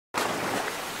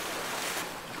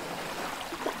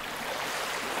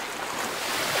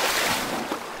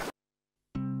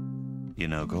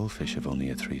know, goldfish have only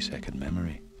a 3-second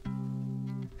memory.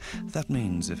 That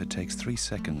means if it takes 3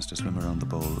 seconds to swim around the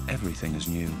bowl, everything is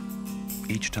new.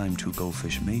 Each time two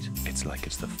goldfish meet, it's like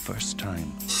it's the first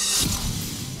time.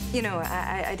 You know,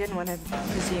 I didn't want to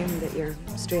presume that you're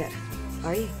straight.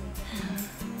 Are you?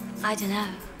 I don't know.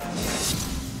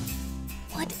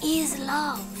 What is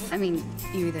love? I mean,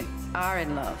 you either are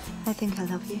in love. I think I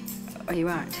love you. Or you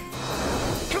aren't.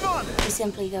 Come on! We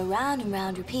simply go round and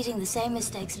round, repeating the same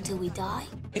mistakes until we die.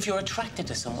 If you're attracted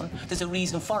to someone, there's a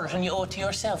reason for it, and you owe it to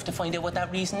yourself to find out what that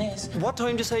reason is. What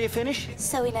time do you say you finish?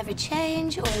 So we never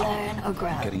change or learn or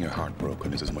grow. Getting your heart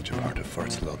broken is as much a part of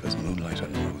first love as moonlight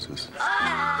and roses.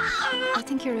 I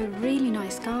think you're a really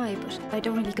nice guy, but I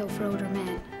don't really go for older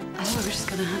men. I thought we were just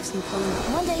gonna have some fun.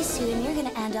 One day soon, you're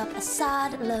gonna end up a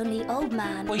sad, lonely old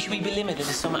man. Why should we be limited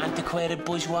to some antiquated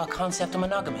bourgeois concept of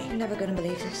monogamy? I'm never gonna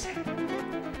believe this.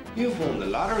 You've won the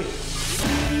lottery.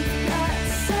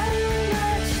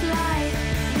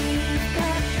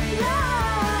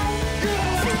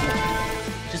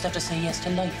 You just have to say yes to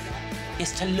life,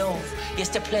 yes to love, yes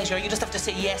to pleasure. You just have to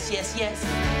say yes, yes, yes.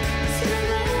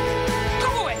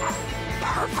 Go away,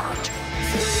 pervert.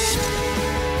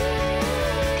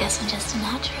 Guess I'm just a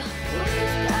natural.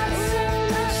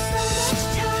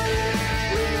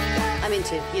 I'm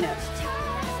into, you know,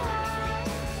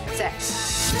 sex.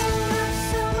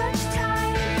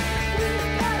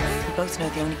 We both know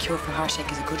the only cure for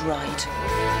heartache is a good ride.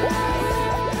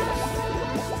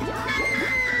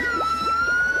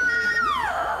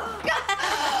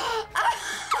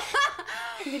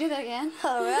 Can we do that again?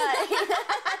 All right.